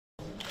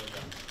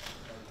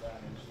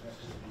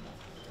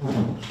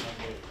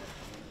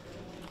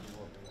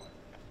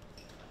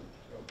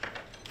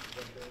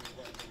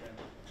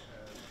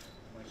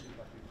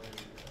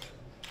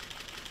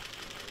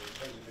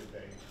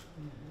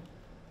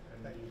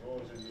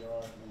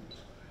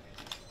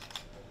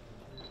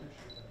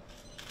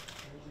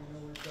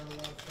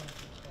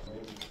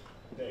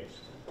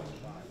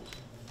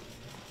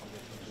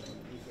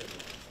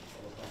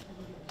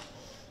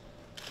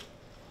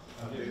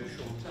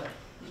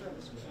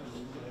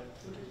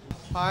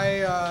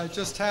I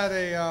just had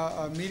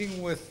a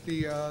meeting with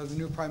the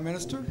new Prime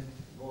Minister.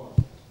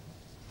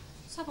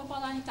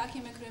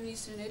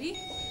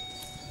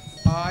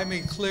 I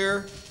made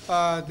clear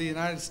the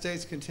United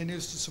States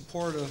continues to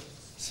support a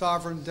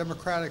sovereign,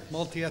 democratic,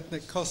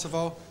 multi-ethnic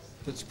Kosovo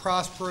that's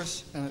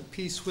prosperous and at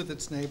peace with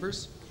its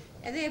neighbors.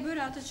 Edhe e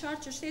bëra atë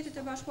qartë që Shtetet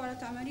e Bashkuara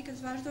të Amerikës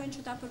vazhdojnë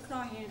që ta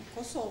përkrahin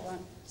Kosovën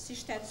si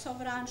shtet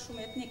sovran,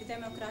 shumë etnik,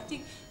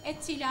 demokratik, e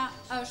cila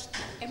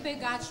është e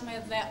begatshme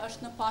dhe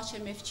është në paqe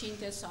me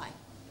fqinjtë e saj.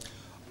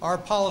 Our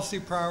policy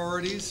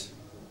priorities,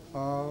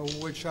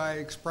 which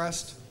I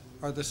expressed,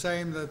 are the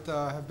same that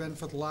have been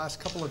for the last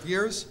couple of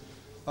years.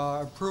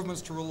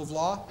 Improvements to rule of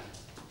law,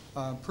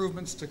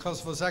 improvements to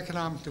Kosovo's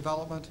economic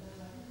development,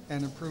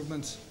 and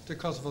improvements to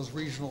Kosovo's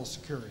regional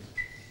security.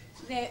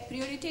 Dhe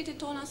prioritetet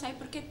tona sa I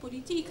përket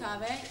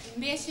politikave,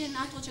 mbesin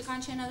ato që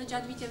kanë qenë edhe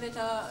gjatë viteve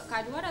të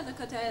kaluara dhe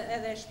këtë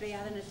edhe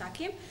shpreha edhe në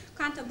takim,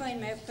 kanë të bëjnë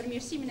me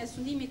përmirësimin e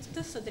sundimit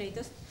të së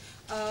drejtës,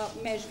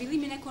 me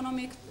zhvillimin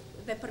ekonomik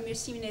dhe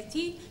përmirësimin e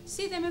tij,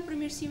 si dhe me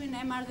përmirësimin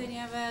e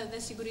marrëdhënieve dhe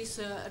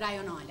sigurisë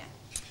rajonale.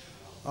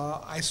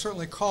 I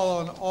certainly call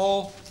on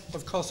all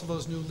of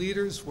Kosovo's new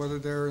leaders, whether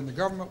they're in the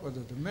government,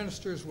 whether they're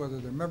ministers, whether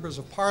they're members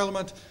of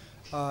parliament,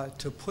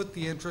 to put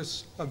the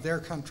interests of their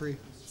country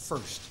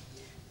first.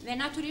 Dhe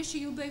natyrisht që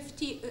ju bëj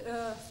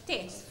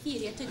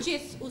thirrje të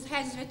gjithë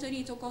udhëheqësve të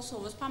ri të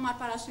Kosovës, pa marrë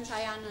parasysh a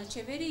janë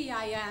qeveri,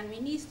 a janë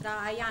ministra,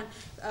 a janë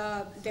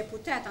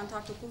deputet,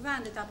 antar të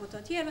kuvendit apo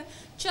të tjerëve,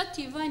 që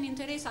t'i vënë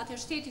interesat e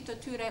shtetit të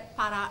tyre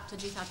para të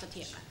gjitha të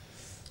tjerëve.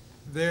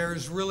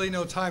 There's really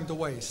no time to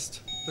waste.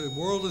 The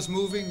world is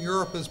moving,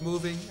 Europe is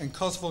moving, and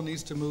Kosovo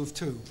needs to move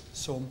too.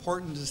 So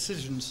important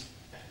decisions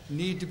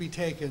need to be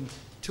taken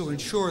to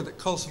ensure that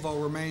Kosovo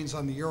remains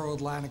on the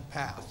Euro-Atlantic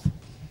path.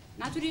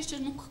 Natyrisht që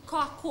nuk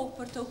ka kohë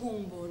për të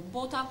humbur.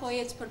 Bota po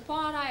ecë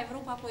përpara,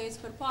 Evropa po ecë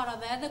përpara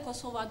dhe edhe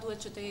Kosova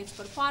duhet që të ecë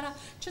përpara,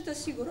 që të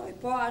sigurojë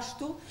po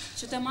ashtu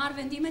që të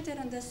marrë vendimet e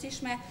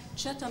rëndësishme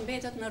që të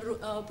mbetet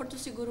për të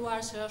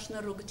siguruar se është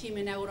në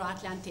rrugëtimin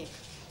euro-atlantik.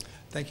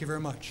 Thank you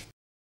very much.